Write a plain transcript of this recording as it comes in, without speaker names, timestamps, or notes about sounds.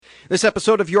This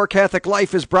episode of Your Catholic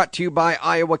Life is brought to you by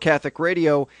Iowa Catholic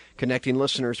Radio, connecting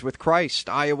listeners with Christ.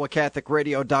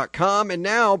 iowacatholicradio.com, and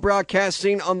now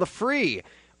broadcasting on the free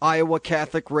Iowa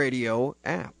Catholic Radio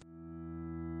app.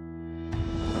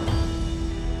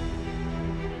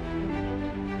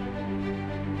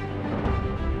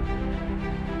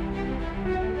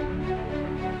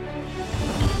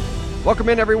 Welcome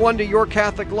in, everyone, to Your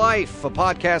Catholic Life, a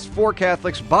podcast for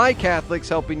Catholics by Catholics,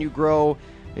 helping you grow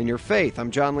in your faith.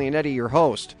 I'm Jon Leonetti, your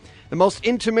host. The most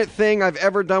intimate thing I've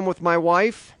ever done with my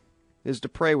wife is to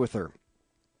pray with her.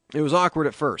 It was awkward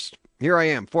at first. Here I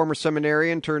am, former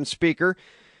seminarian turned speaker,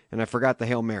 and I forgot the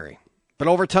Hail Mary. But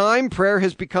over time, prayer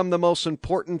has become the most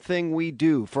important thing we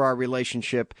do for our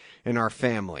relationship and our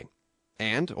family.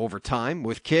 And over time,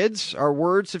 with kids, our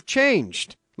words have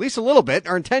changed. At least a little bit.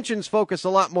 Our intentions focus a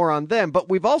lot more on them, but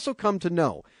we've also come to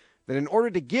know that in order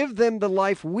to give them the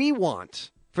life we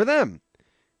want for them,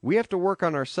 we have to work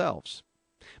on ourselves.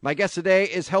 My guest today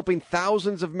is helping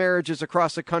thousands of marriages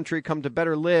across the country come to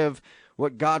better live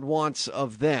what God wants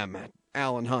of them.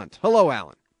 Alan Hunt. Hello,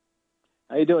 Alan.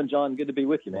 How you doing, John? Good to be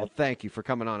with you, man. Well, thank you for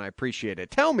coming on. I appreciate it.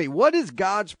 Tell me, what is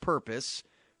God's purpose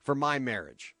for my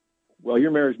marriage? Well, your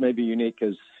marriage may be unique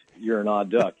because you're an odd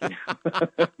duck.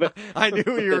 I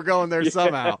knew you were going there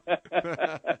somehow.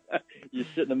 You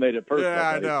shouldn't have made it personal.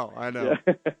 Yeah, I know.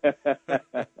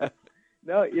 Yeah.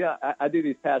 No, I do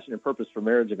these passion and purpose for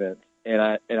marriage events, and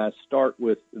I start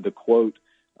with the quote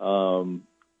from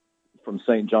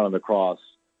St. John of the Cross: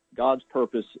 God's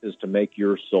purpose is to make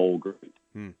your soul great.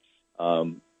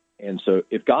 And so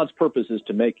if God's purpose is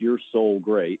to make your soul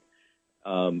great,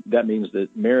 that means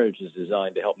that marriage is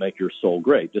designed to help make your soul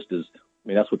great.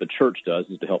 That's what the church does,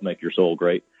 is to help make your soul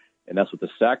great, and that's what the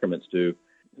sacraments do.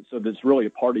 So that's really a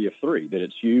party of three, that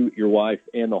it's you, your wife,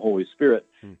 and the Holy Spirit,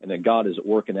 and that God is at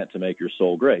work in that to make your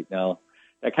soul great. Now,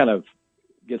 that kind of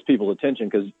gets people's attention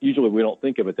because usually we don't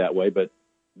think of it that way, but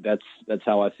that's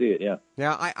how I see it, yeah.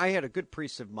 Now, I had a good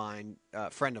priest of mine,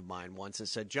 friend of mine once, that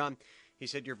said, John, he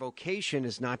said, your vocation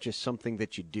is not just something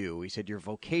that you do. He said, your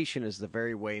vocation is the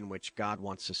very way in which God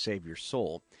wants to save your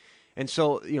soul. And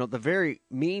so, the very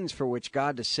means for which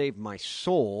God to save my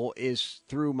soul is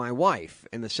through my wife.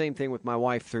 And the same thing with my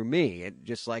wife through me.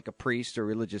 Just like a priest or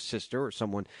religious sister or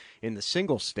someone in the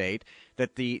single state,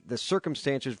 that the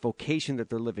circumstances, vocation that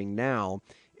they're living now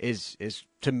is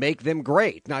to make them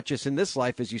great, not just in this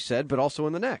life, as you said, but also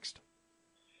in the next.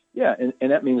 Yeah,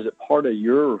 and that means that part of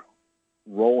your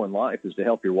role in life is to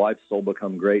help your wife's soul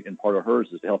become great, and part of hers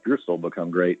is to help your soul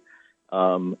become great.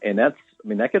 And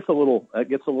that gets a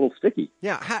little sticky.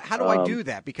 Yeah. How do I do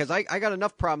that? Because I got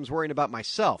enough problems worrying about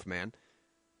myself, man.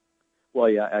 Well,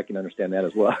 yeah, I can understand that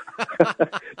as well.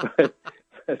 but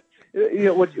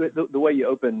the way you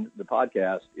open the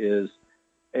podcast is,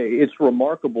 it's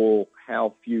remarkable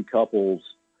how few couples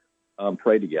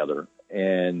pray together,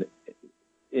 and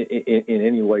in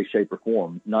any way, shape, or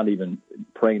form, not even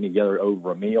praying together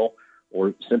over a meal,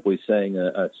 or simply saying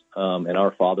an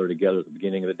Our Father together at the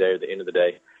beginning of the day or the end of the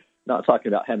day. Not talking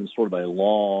about having sort of a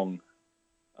long,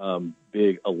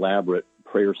 big, elaborate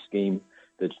prayer scheme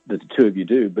that the two of you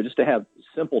do, but just to have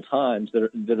simple times that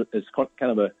it's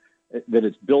kind of that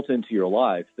it's built into your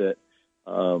life that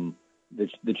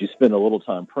you spend a little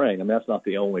time praying. I mean, that's not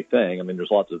the only thing. I mean,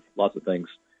 there's lots of things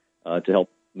to help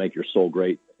make your soul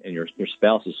great and your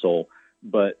spouse's soul,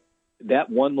 but that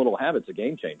one little habit's a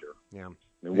game changer. Yeah.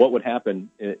 I mean, what would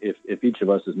happen if each of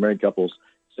us as married couples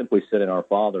simply said in Our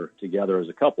Father together as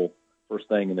a couple, first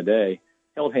thing in the day,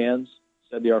 held hands,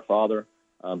 said the Our Father,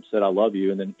 said I love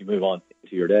you, and then you move on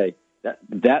to your day.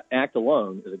 That act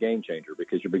alone is a game changer,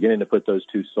 because you're beginning to put those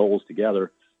two souls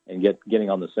together and getting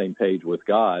on the same page with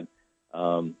God,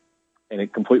 and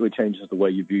it completely changes the way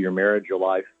you view your marriage, your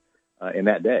life, in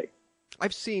that day.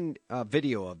 I've seen a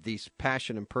video of these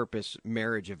passion and purpose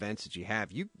marriage events that you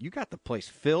have. You got the place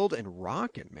filled and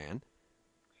rocking, man.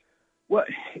 Well,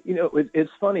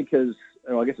 it's funny because,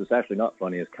 I guess it's actually not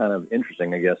funny. It's kind of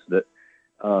interesting, I guess, that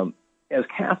as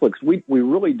Catholics, we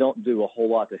really don't do a whole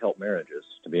lot to help marriages,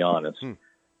 to be honest.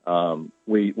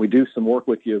 We do some work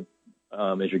with you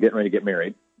as you're getting ready to get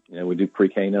married. We do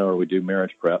pre-Cana or we do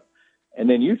marriage prep. And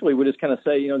then usually we just kind of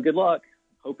say, good luck,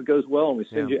 hope it goes well, and we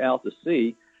send you out to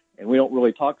sea. And we don't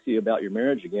really talk to you about your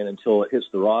marriage again until it hits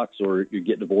the rocks or you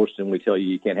get divorced and we tell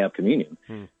you can't have communion.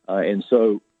 And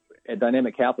so at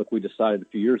Dynamic Catholic, we decided a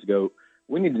few years ago,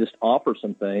 we need to just offer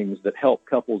some things that help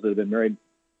couples that have been married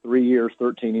 3 years,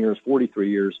 13 years, 43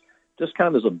 years, just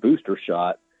kind of as a booster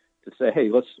shot to say,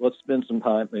 hey, let's spend some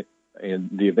time, and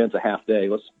the event's a half day.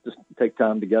 Let's just take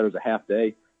time together as a half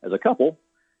day as a couple,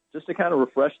 just to kind of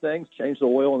refresh things, change the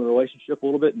oil in the relationship a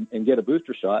little bit, and get a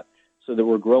booster shot. so that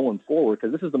we're growing forward,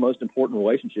 because this is the most important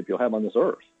relationship you'll have on this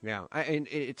earth. Yeah, and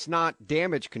it's not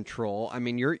damage control. I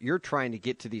mean, you're trying to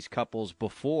get to these couples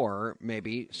before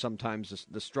maybe sometimes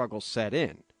the struggles set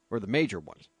in, or the major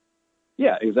ones.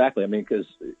 Yeah, exactly. I mean, because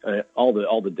all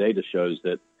the data shows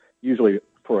that usually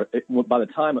by the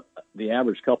time the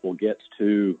average couple gets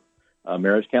to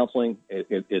marriage counseling,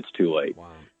 it's too late.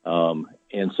 Wow.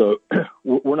 And so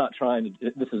we're not trying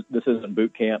to. This isn't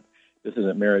boot camp. This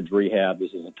isn't marriage rehab. This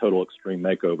isn't total extreme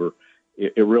makeover.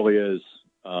 It really is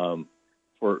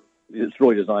it's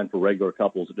really designed for regular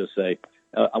couples to just say,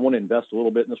 I want to invest a little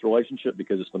bit in this relationship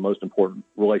because it's the most important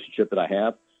relationship that I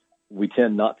have. We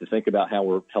tend not to think about how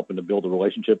we're helping to build a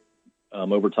relationship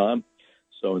over time.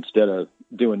 So instead of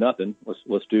doing nothing,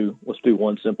 let's do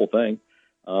one simple thing.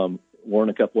 Learn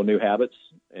a couple of new habits,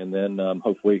 and then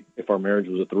hopefully, if our marriage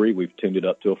was a 3, we've tuned it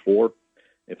up to a 4.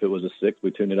 If it was a 6,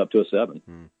 we tuned it up to a 7.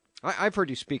 I've heard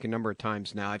you speak a number of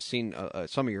times now. I've seen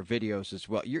some of your videos as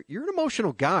well. You're an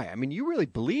emotional guy. I mean, you really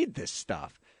bleed this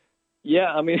stuff.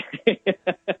 Yeah, I mean,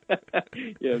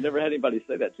 I've never had anybody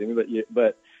say that to me,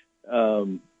 but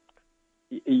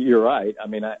you're right. I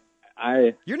mean,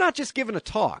 you're not just giving a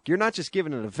talk. You're not just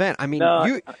giving an event. I mean,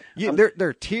 no,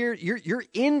 they're tears. You're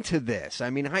into this.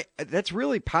 I mean, that's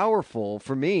really powerful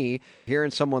for me hearing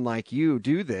someone like you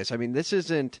do this. I mean, this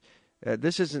isn't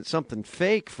something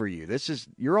fake for you.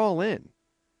 You're all in.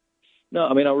 No,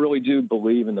 I mean, I really do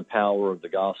believe in the power of the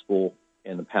gospel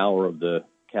and the power of the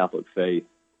Catholic faith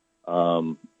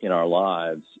in our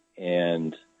lives,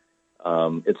 and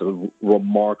it's a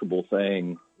remarkable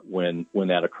thing when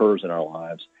that occurs in our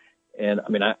lives. And I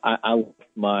mean, I left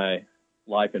my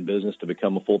life and business to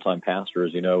become a full-time pastor.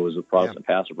 As you know, I was a Protestant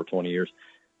pastor for 20 years.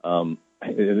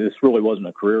 This really wasn't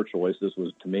a career choice.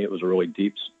 To me, it was a really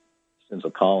deep sense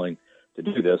of calling to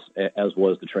do this, as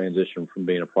was the transition from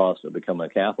being a Protestant to becoming a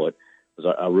Catholic,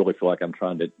 because I really feel like I'm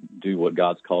trying to do what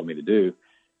God's called me to do.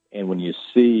 And when you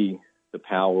see the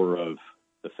power of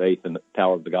the faith and the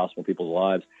power of the gospel in people's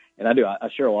lives, and I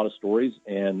share a lot of stories,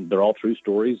 and they're all true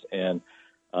stories, and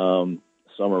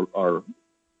some are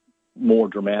more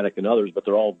dramatic than others, but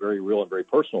they're all very real and very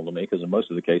personal to me, because in most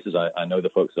of the cases I know the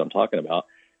folks that I'm talking about,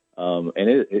 and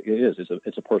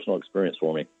it's a personal experience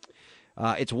for me.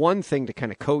 It's one thing to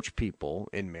kind of coach people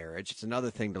in marriage. It's another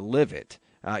thing to live it.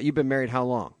 You've been married how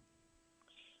long?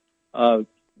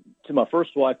 To my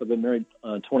first wife, I've been married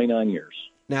 29 years.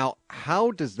 Now,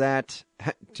 how does that...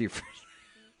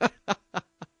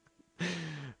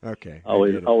 Okay.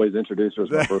 Always introduce her as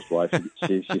my first wife.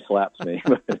 She slaps me.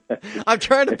 I'm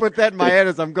trying to put that in my head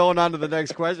as I'm going on to the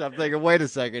next question. I'm thinking, wait a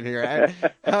second here.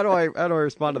 How do I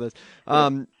respond to this?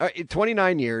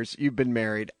 29 years you've been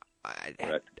married.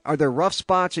 Correct. Are there rough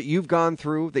spots that you've gone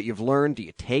through that you've learned? Do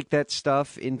you take that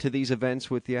stuff into these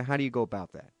events with you? How do you go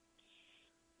about that?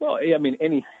 Well, I mean,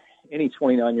 any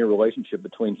 29-year relationship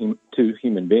between two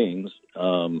human beings,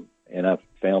 and I've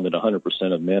found that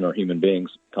 100% of men are human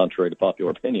beings, contrary to popular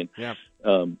opinion. Yeah.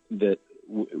 That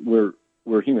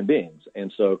we're human beings,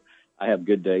 and so I have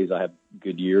good days, I have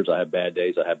good years, I have bad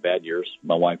days, I have bad years.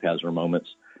 My wife has her moments.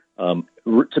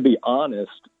 To be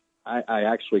honest, I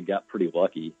actually got pretty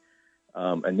lucky.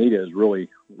 Anita is really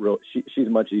she's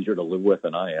much easier to live with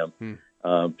than I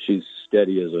am. She's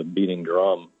steady as a beating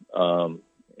drum,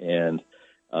 and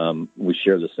we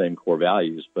share the same core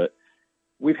values. But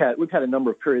we've had a number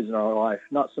of periods in our life,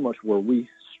 not so much where we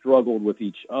struggled with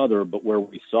each other, but where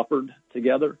we suffered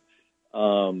together.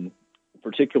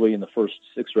 Particularly in the first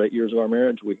 6 or 8 years of our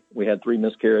marriage, we had 3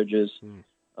 miscarriages.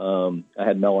 I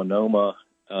had melanoma.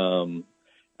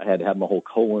 I had to have my whole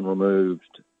colon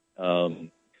removed.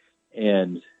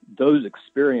 And those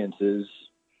experiences,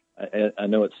 I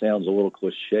know it sounds a little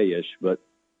cliche-ish, but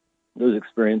those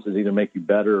experiences either make you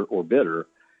better or bitter.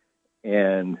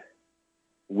 And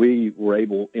we were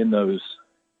able in those,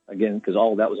 again, because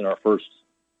all of that was in our first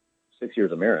 6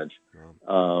 years of marriage.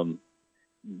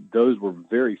 Those were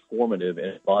very formative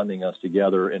in bonding us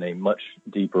together in a much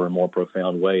deeper and more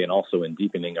profound way, and also in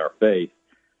deepening our faith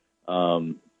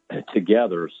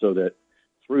together, so that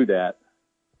through that,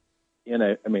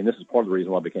 this is part of the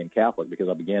reason why I became Catholic, because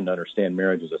I began to understand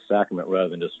marriage as a sacrament rather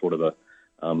than just sort of a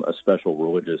special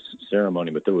religious ceremony.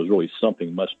 But there was really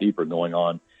something much deeper going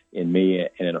on in me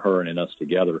and in her and in us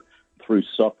together through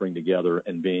suffering together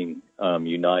and being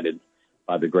united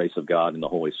by the grace of God and the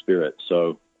Holy Spirit.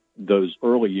 So those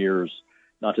early years,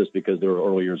 not just because they were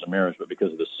early years of marriage, but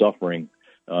because of the suffering,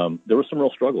 there was some real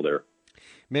struggle there.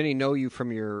 Many know you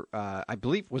from your, I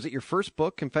believe, was it your first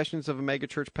book, Confessions of a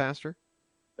Megachurch Pastor?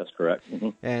 That's correct. Mm-hmm.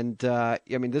 And, I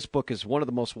mean, this book is one of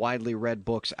the most widely read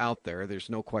books out there. There's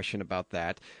no question about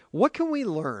that. What can we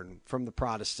learn from the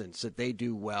Protestants that they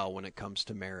do well when it comes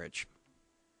to marriage?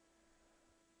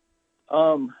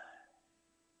 I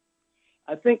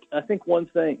think one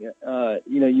thing,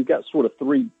 you've got sort of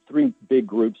three big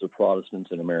groups of Protestants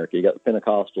in America. You got the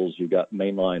Pentecostals, you've got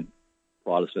mainline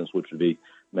Protestants, which would be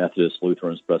Methodists,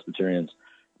 Lutherans, Presbyterians,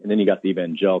 and then you got the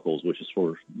evangelicals, which is sort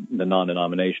of the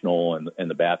non-denominational and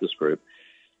the Baptist group.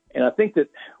 And I think that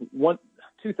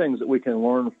two things that we can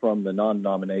learn from the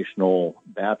non-denominational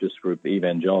Baptist group, the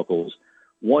evangelicals,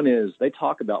 one is they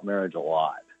talk about marriage a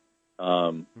lot.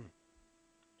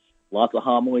 Lots of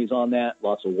homilies on that,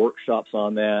 lots of workshops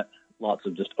on that, lots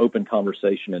of just open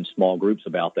conversation in small groups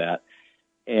about that.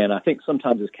 And I think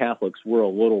sometimes as Catholics, we're a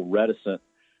little reticent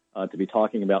to be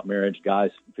talking about marriage. Guys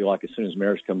feel like as soon as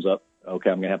marriage comes up,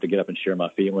 okay, I'm going to have to get up and share my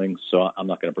feelings, so I'm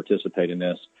not going to participate in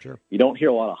this. Sure. You don't hear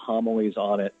a lot of homilies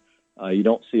on it. You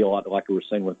don't see a lot, like we were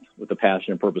saying with the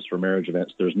Passion and Purpose for Marriage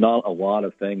events. There's not a lot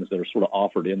of things that are sort of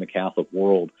offered in the Catholic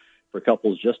world for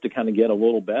couples just to kind of get a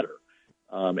little better.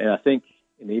 And I think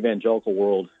in the evangelical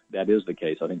world, that is the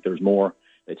case. I think there's more.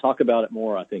 They talk about it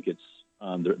more. I think it's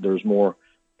there's more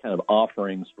kind of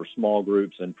offerings for small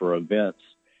groups and for events.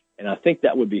 And I think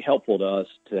that would be helpful to us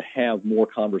to have more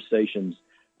conversations.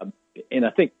 And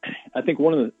I think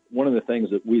one of the things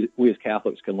that we as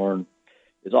Catholics can learn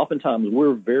is oftentimes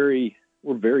we're very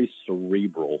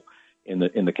cerebral in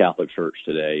the Catholic Church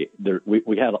today.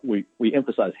 We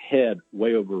emphasize head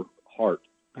way over heart,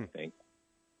 I think.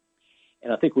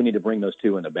 And I think we need to bring those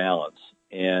two into balance.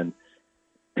 And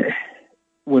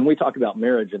when we talk about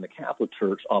marriage in the Catholic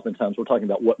Church, oftentimes we're talking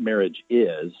about what marriage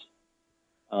is.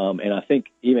 And I think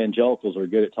evangelicals are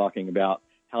good at talking about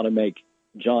how to make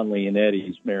Jon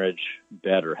Leonetti's marriage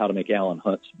better, how to make Alan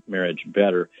Hunt's marriage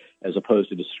better, as opposed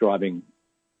to describing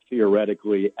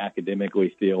theoretically,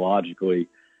 academically, theologically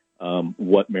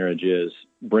what marriage is,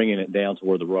 bringing it down to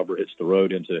where the rubber hits the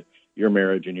road into your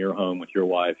marriage in your home with your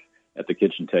wife at the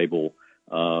kitchen table,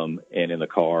 and in the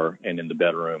car and in the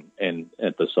bedroom and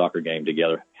at the soccer game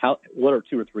together. What are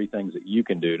two or three things that you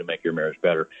can do to make your marriage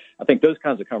better? I think those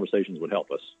kinds of conversations would help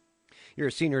us. You're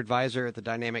a senior advisor at the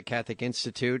Dynamic Catholic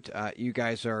Institute. You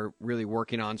guys are really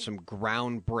working on some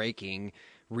groundbreaking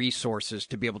resources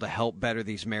to be able to help better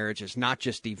these marriages, not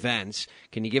just events.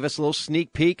 Can you give us a little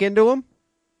sneak peek into them?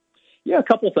 Yeah, a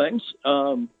couple things.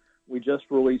 We just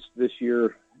released this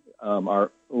year our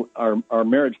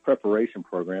marriage preparation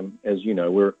program. As you know,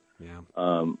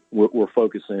 we're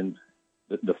focusing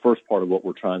the first part of what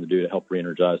we're trying to do to help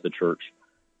re-energize the church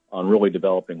on really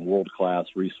developing world-class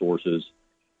resources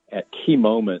at key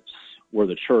moments where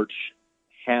the church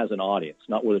has an audience,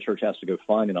 not where the church has to go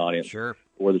find an audience, sure,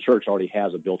 where the church already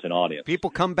has a built-in audience. People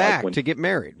come back to get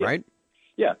married, yeah, right?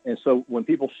 Yeah, and so when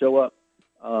people show up,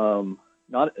 the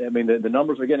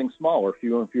numbers are getting smaller.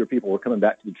 Fewer and fewer people are coming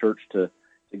back to the church to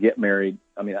get married.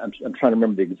 I mean, I'm trying to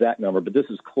remember the exact number, but this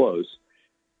is close.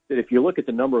 That if you look at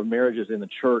the number of marriages in the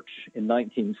church in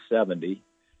 1970,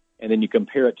 and then you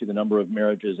compare it to the number of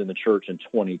marriages in the church in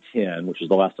 2010, which is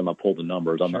the last time I pulled the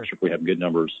numbers. I'm not sure if we have good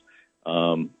numbers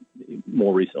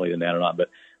more recently than that or not. But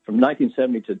from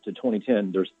 1970 to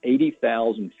 2010, there's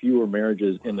 80,000 fewer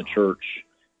marriages in the church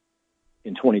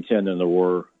in 2010 than there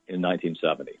were in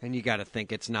 1970. And you got to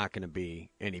think it's not going to be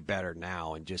any better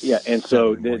now. And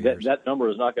so that number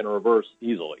is not going to reverse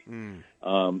easily.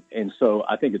 And so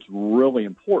I think it's really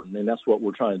important, and that's what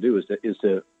we're trying to do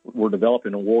we're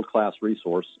developing a world-class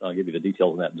resource. I'll give you the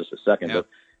details on that in just a second. Yeah.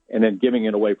 And then giving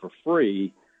it away for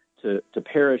free to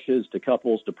parishes, to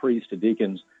couples, to priests, to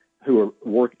deacons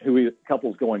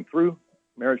couples going through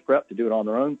marriage prep to do it on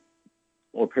their own,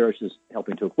 or parishes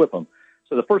helping to equip them.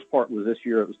 So the first part was this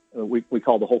year. We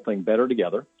called the whole thing Better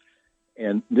Together.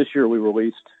 And this year we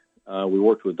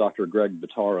worked with Dr. Greg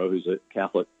Bottaro, who's a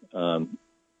Catholic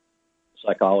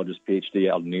psychologist, PhD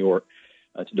out of New York,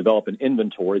 to develop an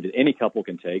inventory that any couple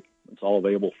can take. It's all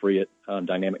available free at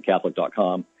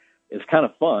dynamiccatholic.com. It's kind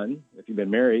of fun if you've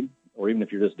been married or even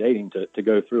if you're just dating to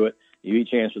go through it. You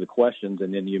each answer the questions,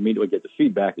 and then you immediately get the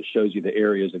feedback that shows you the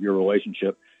areas of your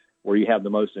relationship where you have the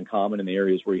most in common and the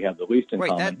areas where you have the least in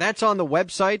common. That's on the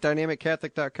website,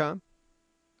 dynamiccatholic.com?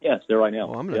 Yeah, it's there right now.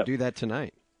 Well, I'm going to do that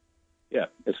tonight. Yeah,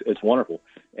 it's wonderful.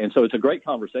 And so it's a great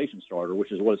conversation starter,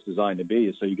 which is what it's designed to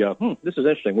be. So you go, this is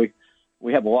interesting.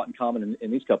 We have a lot in common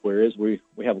in these couple areas. We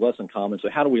have less in common. So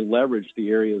how do we leverage the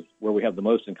areas where we have the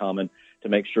most in common to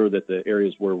make sure that the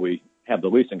areas where we have the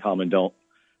least in common don't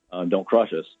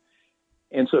crush us?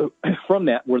 And so from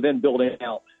that, we're then building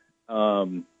out.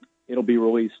 It'll be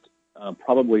released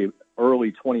probably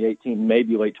early 2018,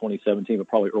 maybe late 2017, but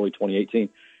probably early 2018.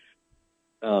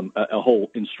 a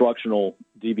whole instructional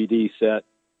DVD set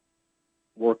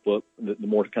workbook, the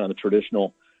more kind of the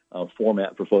traditional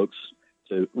format for folks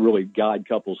to really guide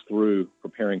couples through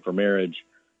preparing for marriage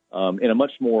in a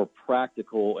much more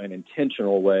practical and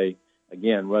intentional way,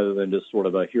 again, rather than just sort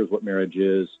of a here's what marriage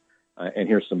is and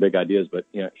here's some big ideas, but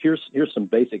here's some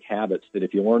basic habits that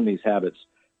if you learn these habits,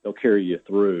 they'll carry you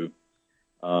through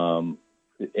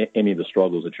any of the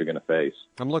struggles that you're going to face.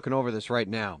 I'm looking over this right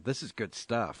now. This is good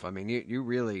stuff. I mean, you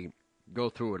really go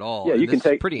through it all. Yeah, you can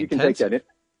take intensive.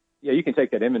 You can take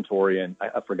that inventory, and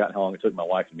I've forgotten how long it took my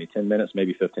wife and me, 10 minutes,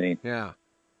 maybe 15. Yeah,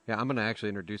 I'm going to actually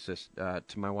introduce this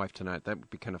to my wife tonight. That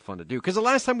would be kind of fun to do. Because the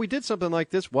last time we did something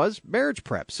like this was marriage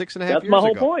prep, 6.5 years ago. That's my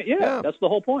whole point, yeah. That's the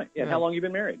whole point. Yeah. How long have you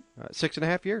been married?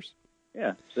 6.5 years.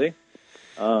 Yeah, see?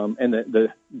 And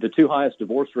the two highest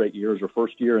divorce rate years are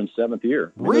first year and seventh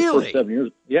year. Really? Those first 7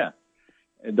 years, yeah.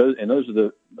 And those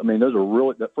are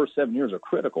really, the first 7 years are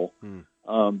critical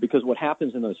because what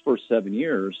happens in those first 7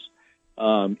 years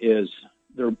is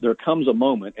there comes a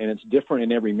moment, and it's different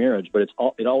in every marriage, but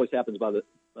it always happens by the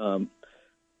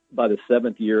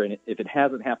seventh year. And if it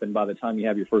hasn't happened by the time you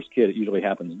have your first kid, it usually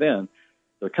happens then.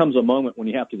 There comes a moment when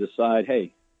you have to decide,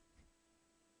 hey,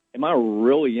 am I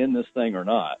really in this thing or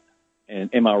not?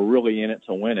 And am I really in it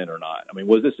to win it or not? I mean,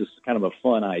 was this just kind of a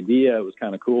fun idea? It was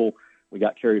kind of cool. We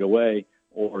got carried away.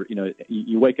 Or,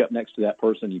 you wake up next to that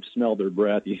person, you've smelled their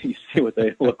breath, you see what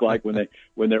they look like when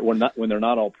they're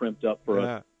not all primped up for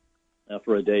a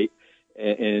date,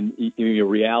 and your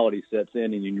reality sets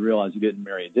in, and you realize you didn't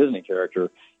marry a Disney character,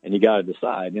 and you got to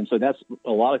decide. And so that's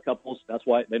a lot of couples. That's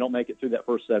why they don't make it through that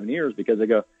first 7 years, because they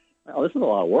go, "Oh, this is a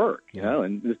lot of work,"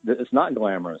 and it's not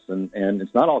glamorous, and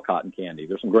it's not all cotton candy.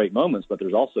 There's some great moments, but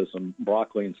there's also some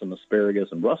broccoli and some asparagus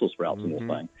and Brussels sprouts in this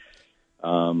thing,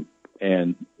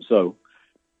 and so.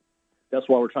 That's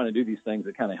why we're trying to do these things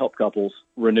that kind of help couples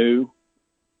renew,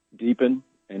 deepen,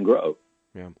 and grow.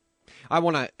 Yeah. I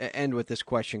want to end with this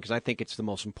question because I think it's the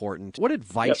most important. What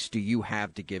advice do you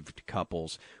have to give to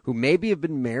couples who maybe have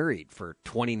been married for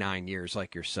 29 years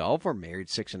like yourself, or married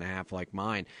 6.5 like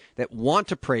mine, that want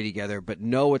to pray together but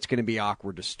know it's going to be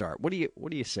awkward to start? What do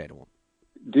you say to them?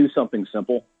 Do something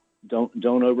simple. Don't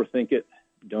overthink it.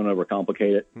 Don't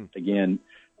overcomplicate it. Again,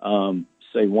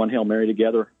 say one Hail Mary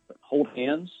together. Hold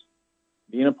hands.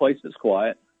 Be in a place that's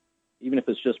quiet, even if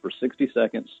it's just for 60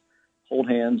 seconds. Hold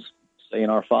hands, say an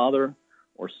Our Father,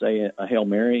 or say a Hail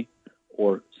Mary,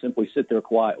 or simply sit there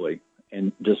quietly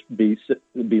and just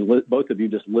both of you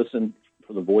just listen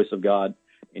for the voice of God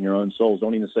in your own souls.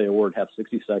 Don't even say a word. Have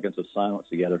 60 seconds of silence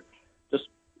together. Just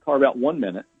carve out 1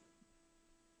 minute.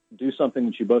 Do something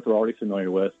that you both are already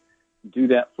familiar with. Do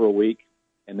that for a week,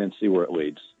 and then see where it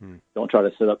leads. Don't try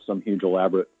to set up some huge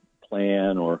elaborate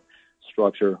plan or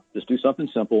structure. Just do something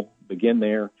simple, begin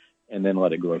there, and then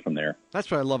let it grow from there. That's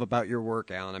what I love about your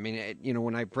work, Alan. I mean,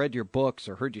 when I've read your books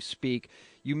or heard you speak,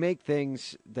 you make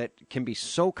things that can be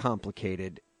so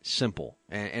complicated simple,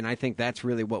 and I think that's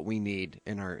really what we need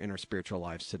in our spiritual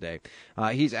lives today.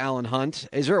 He's Alan Hunt.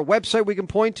 Is there a website we can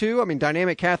point to? I mean,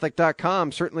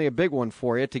 dynamiccatholic.com, certainly a big one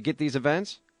for you to get these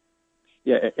events.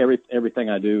 Yeah, everything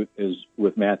I do is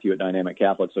with Matthew at Dynamic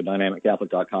Catholic, so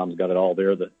dynamiccatholic.com's got it all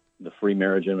there. The free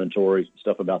marriage inventory,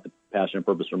 stuff about the Passion and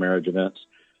Purpose for Marriage events,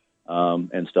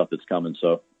 and stuff that's coming.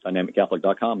 So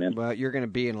dynamiccatholic.com, man. Well, you're going to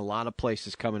be in a lot of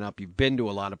places coming up. You've been to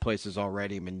a lot of places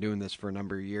already. You've been doing this for a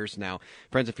number of years now.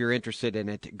 Friends, if you're interested in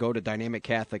it, go to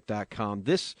dynamiccatholic.com.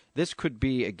 This could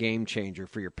be a game changer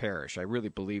for your parish. I really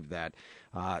believe that.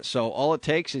 So all it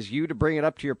takes is you to bring it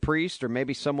up to your priest or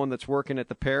maybe someone that's working at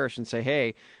the parish and say,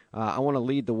 hey, I want to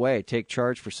lead the way. Take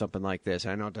charge for something like this.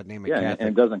 I know Dynamic Catholic. And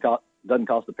it doesn't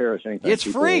cost the parish anything. It's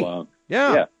free.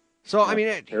 Yeah. So, I mean,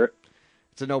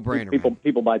 it's a no-brainer.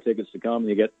 People buy tickets to come.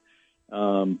 You get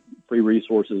free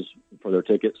resources for their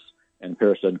tickets, and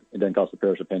it doesn't cost the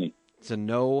parish a penny. It's a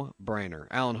no-brainer.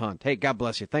 Alan Hunt, hey, God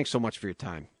bless you. Thanks so much for your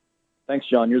time. Thanks,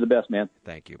 John. You're the best, man.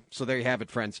 Thank you. So there you have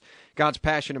it, friends. God's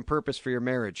passion and purpose for your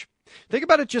marriage. Think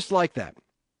about it just like that.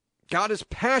 God is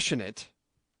passionate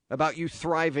about you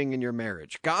thriving in your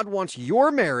marriage. God wants your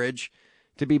marriage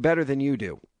to be better than you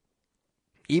do.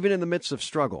 Even in the midst of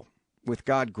struggle, with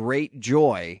God, great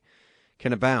joy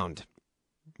can abound.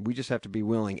 We just have to be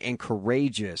willing and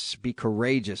courageous, be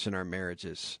courageous in our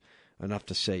marriages, enough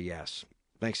to say yes.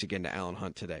 Thanks again to Alan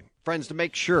Hunt today. Friends, to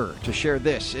make sure to share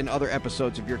this and other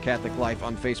episodes of Your Catholic Life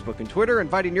on Facebook and Twitter,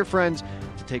 inviting your friends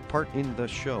to take part in the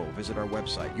show. Visit our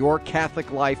website,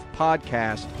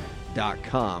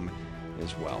 yourcatholiclifepodcast.com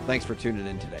as well. Thanks for tuning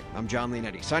in today. I'm Jon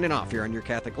Leonetti, signing off here on Your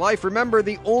Catholic Life. Remember,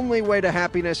 the only way to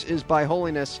happiness is by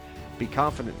holiness. Be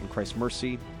confident in Christ's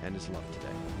mercy and his love today.